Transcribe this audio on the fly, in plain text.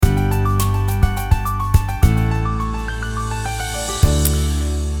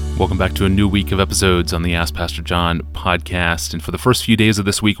Welcome back to a new week of episodes on the Ask Pastor John podcast. And for the first few days of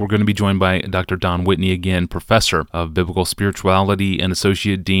this week, we're going to be joined by Dr. Don Whitney again, professor of biblical spirituality and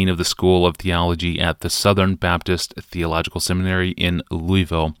associate dean of the School of Theology at the Southern Baptist Theological Seminary in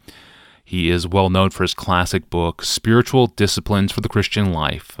Louisville. He is well known for his classic book, Spiritual Disciplines for the Christian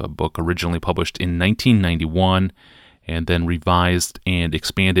Life, a book originally published in 1991 and then revised and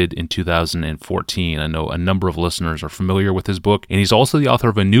expanded in 2014. I know a number of listeners are familiar with his book, and he's also the author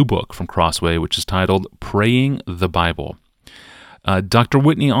of a new book from Crossway, which is titled Praying the Bible. Dr.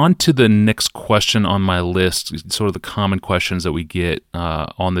 Whitney, on to the next question on my list, sort of the common questions that we get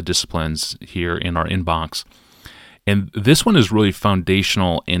on the disciplines here in our inbox. And this one is really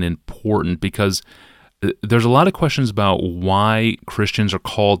foundational and important because there's a lot of questions about why Christians are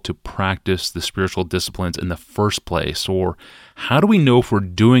called to practice the spiritual disciplines in the first place, or how do we know if we're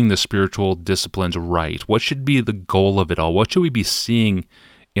doing the spiritual disciplines right? What should be the goal of it all? What should we be seeing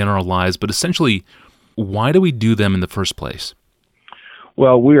in our lives? But essentially, why do we do them in the first place?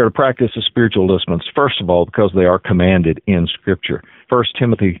 Well, we are to practice the spiritual disciplines, first of all, because they are commanded in Scripture. 1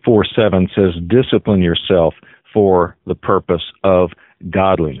 Timothy 4:7 says, discipline yourself for the purpose of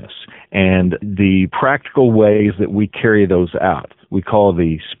godliness. And the practical ways that we carry those out, we call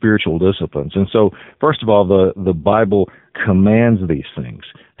the spiritual disciplines. And so, first of all, the Bible commands these things.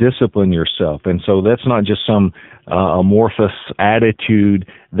 Discipline yourself. And so that's not just some amorphous attitude.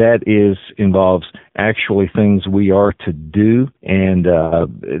 That involves actually things we are to do and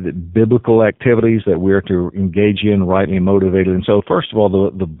biblical activities that we are to engage in, rightly motivated. And so, first of all,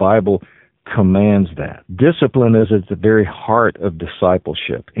 the Bible commands that. Discipline is at the very heart of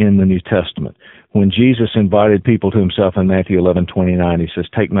discipleship in the New Testament. When Jesus invited people to himself in Matthew 11:29, he says,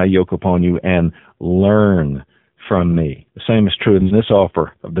 take my yoke upon you and learn from me. The same is true in this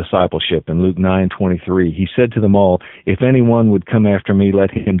offer of discipleship in Luke 9:23. He said to them all, if anyone would come after me, let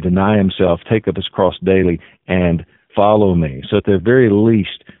him deny himself, take up his cross daily, and follow me. So at the very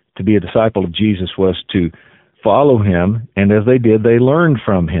least, to be a disciple of Jesus was to follow him, and as they did, they learned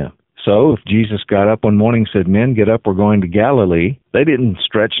from him. So if Jesus got up one morning and said, men, get up, we're going to Galilee, they didn't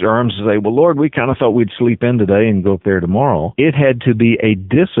stretch their arms and say, well, Lord, we kind of thought we'd sleep in today and go up there tomorrow. It had to be a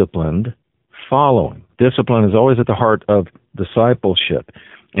disciplined following. Discipline is always at the heart of discipleship.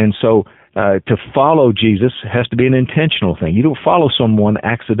 And so to follow Jesus has to be an intentional thing. You don't follow someone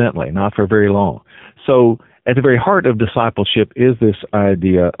accidentally, not for very long. So at the very heart of discipleship is this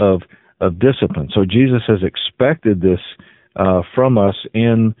idea of discipline. So Jesus has expected this from us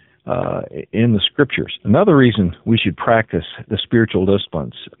in the Scriptures. Another reason we should practice the spiritual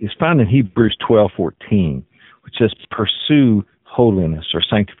disciplines is found in Hebrews 12:14, which says, pursue holiness or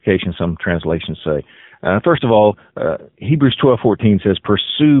sanctification, some translations say. First of all, Hebrews 12:14 says,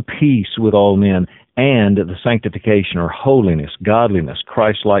 pursue peace with all men and the sanctification or holiness, godliness,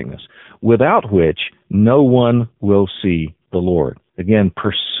 Christ-likeness, without which no one will see the Lord. Again,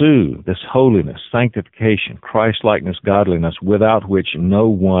 pursue this holiness, sanctification, Christ-likeness, godliness, without which no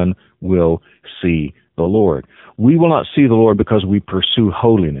one will see the Lord. We will not see the Lord because we pursue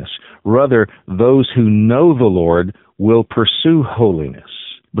holiness. Rather, those who know the Lord will pursue holiness.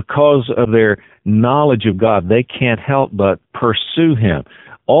 Because of their knowledge of God, they can't help but pursue him.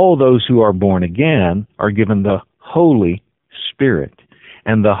 All those who are born again are given the Holy Spirit.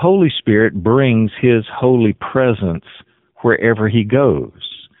 And the Holy Spirit brings his holy presence wherever he goes.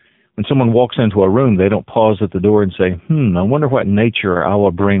 When someone walks into a room, they don't pause at the door and say, I wonder what nature I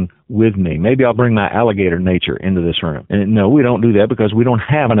will bring with me. Maybe I'll bring my alligator nature into this room. And no, we don't do that because we don't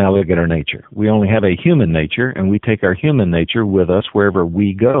have an alligator nature. We only have a human nature, and we take our human nature with us wherever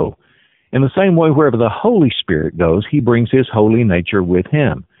we go. In the same way, wherever the Holy Spirit goes, he brings his holy nature with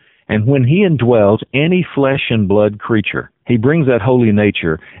him. And when he indwells any flesh and blood creature, he brings that holy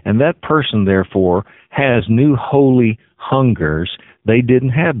nature, and that person, therefore, has new holy hungers they didn't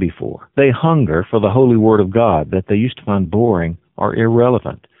have before. They hunger for the holy word of God that they used to find boring or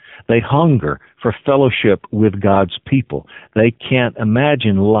irrelevant. They hunger for fellowship with God's people. They can't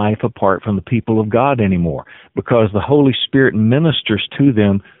imagine life apart from the people of God anymore because the Holy Spirit ministers to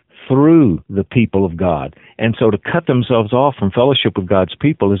them through the people of God. And so to cut themselves off from fellowship with God's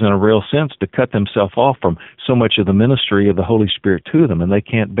people is in a real sense to cut themselves off from so much of the ministry of the Holy Spirit to them, and they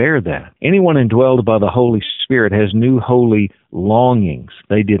can't bear that. Anyone indwelled by the Holy Spirit has new holy longings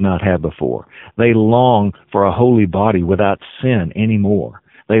they did not have before. They long for a holy body without sin anymore.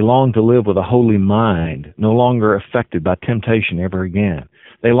 They long to live with a holy mind, no longer affected by temptation ever again.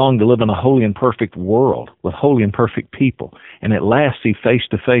 They long to live in a holy and perfect world with holy and perfect people, and at last see face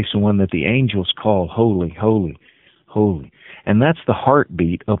to face one that the angels call holy, holy, holy. And that's the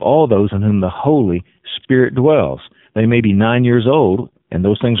heartbeat of all those in whom the Holy Spirit dwells. They may be 9 years old And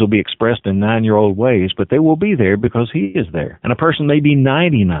those things will be expressed in 9-year-old ways, but they will be there because He is there. And a person may be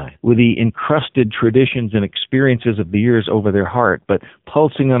 99 with the encrusted traditions and experiences of the years over their heart, but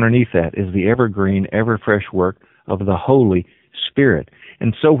pulsing underneath that is the evergreen, ever-fresh work of the Holy Spirit.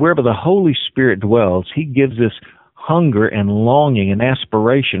 And so wherever the Holy Spirit dwells, He gives us hunger and longing and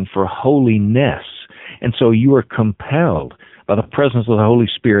aspiration for holiness. And so you are compelled by the presence of the Holy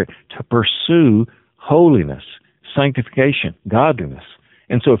Spirit to pursue holiness, sanctification, godliness.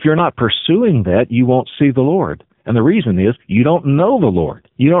 And so if you're not pursuing that, you won't see the Lord. And the reason is you don't know the Lord.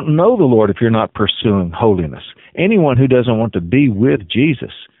 You don't know the Lord if you're not pursuing holiness. Anyone who doesn't want to be with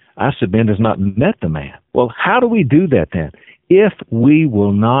Jesus, I submit, has not met the man. Well, how do we do that then? If we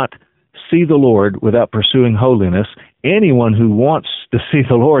will not see the Lord without pursuing holiness, anyone who wants to see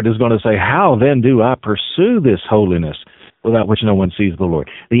the Lord is going to say, how then do I pursue this holiness without which no one sees the Lord?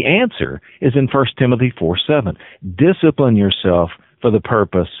 The answer is in 1 Timothy 4:7. Discipline yourself for the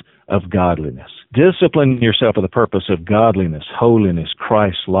purpose of godliness. Discipline yourself for the purpose of godliness, holiness,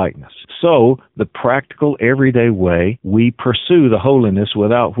 Christ-likeness. So, the practical, everyday way we pursue the holiness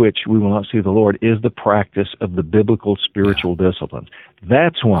without which we will not see the Lord is the practice of the biblical spiritual disciplines.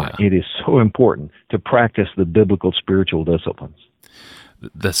 That's why it is so important to practice the biblical spiritual disciplines.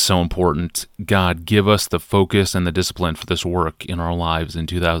 That's so important. God, give us the focus and the discipline for this work in our lives in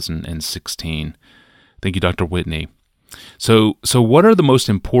 2016. Thank you, Dr. Whitney. So what are the most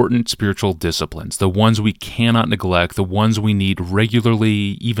important spiritual disciplines, the ones we cannot neglect, the ones we need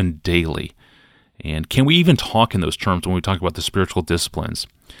regularly, even daily? And can we even talk in those terms when we talk about the spiritual disciplines?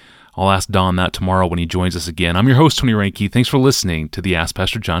 I'll ask Don that tomorrow when he joins us again. I'm your host, Tony Reinke. Thanks for listening to the Ask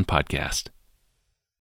Pastor John podcast.